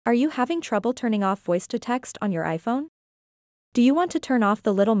Are you having trouble turning off voice to text on your iPhone? Do you want to turn off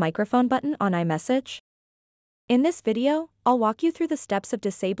the little microphone button on iMessage? In this video, I'll walk you through the steps of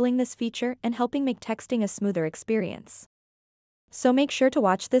disabling this feature and helping make texting a smoother experience. So make sure to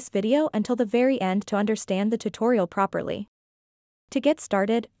watch this video until the very end to understand the tutorial properly. To get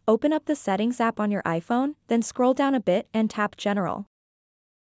started, open up the Settings app on your iPhone, then scroll down a bit and tap General.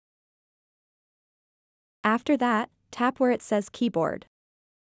 After that, tap where it says Keyboard.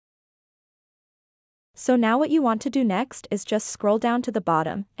 So now what you want to do next is just scroll down to the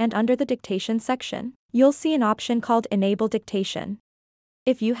bottom, and under the Dictation section, you'll see an option called Enable Dictation.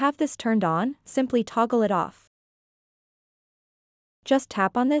 If you have this turned on, simply toggle it off. Just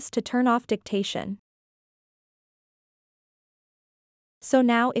tap on this to turn off dictation. So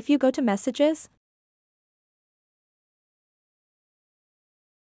now if you go to Messages,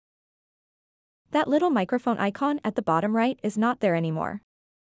 that little microphone icon at the bottom right is not there anymore.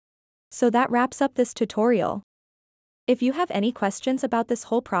 So that wraps up this tutorial. If you have any questions about this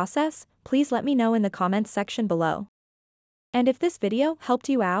whole process, please let me know in the comments section below. And if this video helped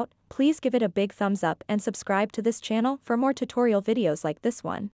you out, please give it a big thumbs up and subscribe to this channel for more tutorial videos like this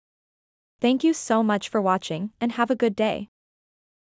one. Thank you so much for watching and have a good day.